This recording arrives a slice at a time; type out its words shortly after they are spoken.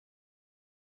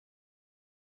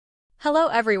Hello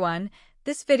everyone,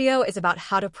 this video is about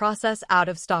how to process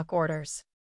out-of-stock orders.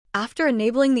 After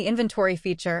enabling the inventory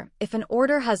feature, if an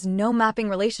order has no mapping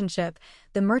relationship,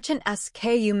 the merchant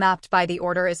SKU mapped by the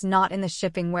order is not in the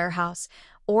shipping warehouse,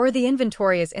 or the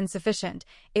inventory is insufficient,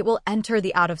 it will enter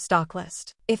the out-of-stock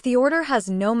list. If the order has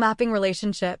no mapping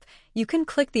relationship, you can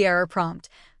click the error prompt,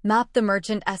 map the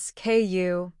merchant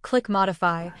SKU, click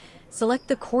Modify, select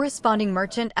the corresponding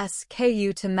merchant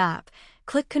SKU to map,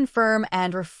 click Confirm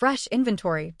and refresh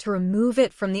inventory to remove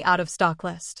it from the out-of-stock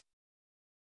list.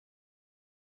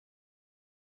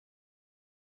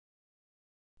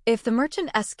 If the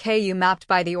merchant SKU mapped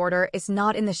by the order is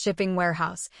not in the shipping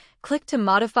warehouse, click to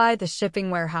modify the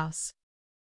shipping warehouse.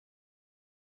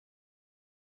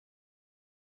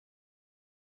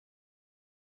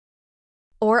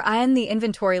 Or in the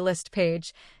inventory list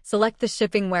page, select the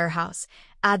shipping warehouse,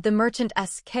 add the merchant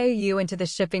SKU into the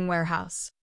shipping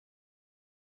warehouse.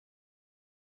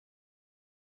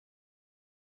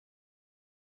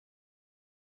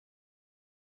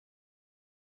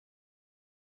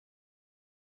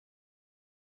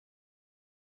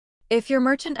 If your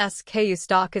merchant SKU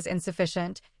stock is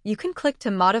insufficient, you can click to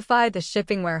modify the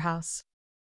shipping warehouse.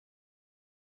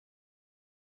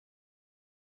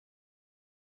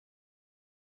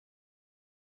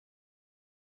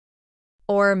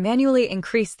 Or manually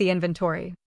increase the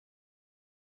inventory.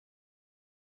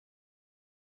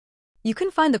 You can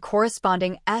find the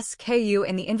corresponding SKU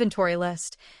in the inventory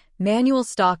list, manual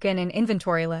stock in an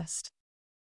inventory list.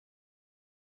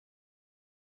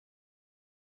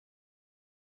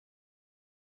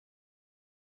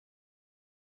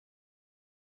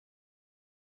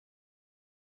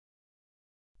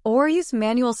 Or use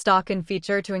manual stock in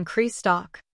feature to increase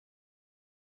stock.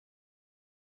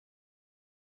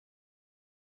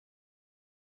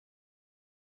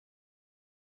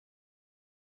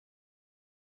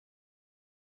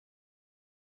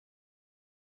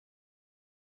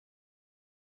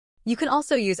 You can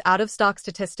also use out-of-stock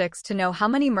statistics to know how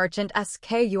many merchant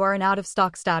SKU are in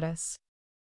out-of-stock status.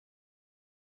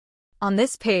 On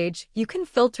this page, you can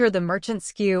filter the merchant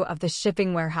SKU of the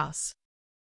shipping warehouse.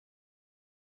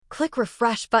 Click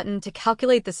Refresh button to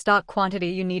calculate the stock quantity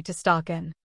you need to stock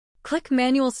in. Click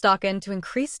Manual Stock In to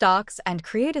increase stocks and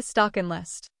create a stock in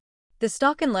list. The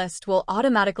stock in list will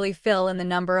automatically fill in the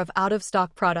number of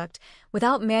out-of-stock product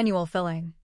without manual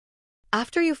filling.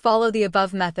 After you follow the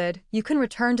above method, you can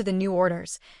return to the new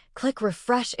orders. Click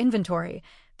Refresh Inventory.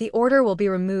 The order will be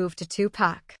removed to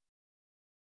 2-pack.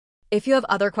 If you have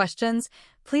other questions,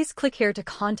 please click here to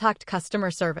contact customer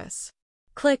service.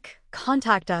 Click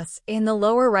Contact Us in the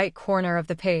lower right corner of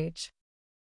the page.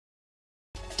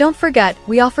 Don't forget,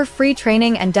 we offer free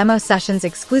training and demo sessions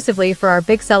exclusively for our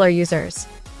BigSeller users.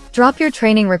 Drop your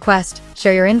training request,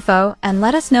 share your info, and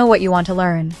let us know what you want to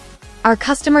learn. Our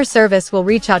customer service will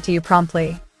reach out to you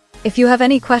promptly. If you have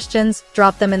any questions,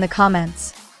 drop them in the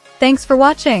comments. Thanks for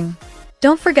watching.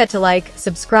 Don't forget to like,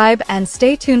 subscribe, and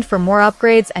stay tuned for more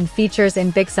upgrades and features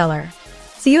in BigSeller.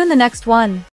 See you in the next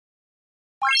one.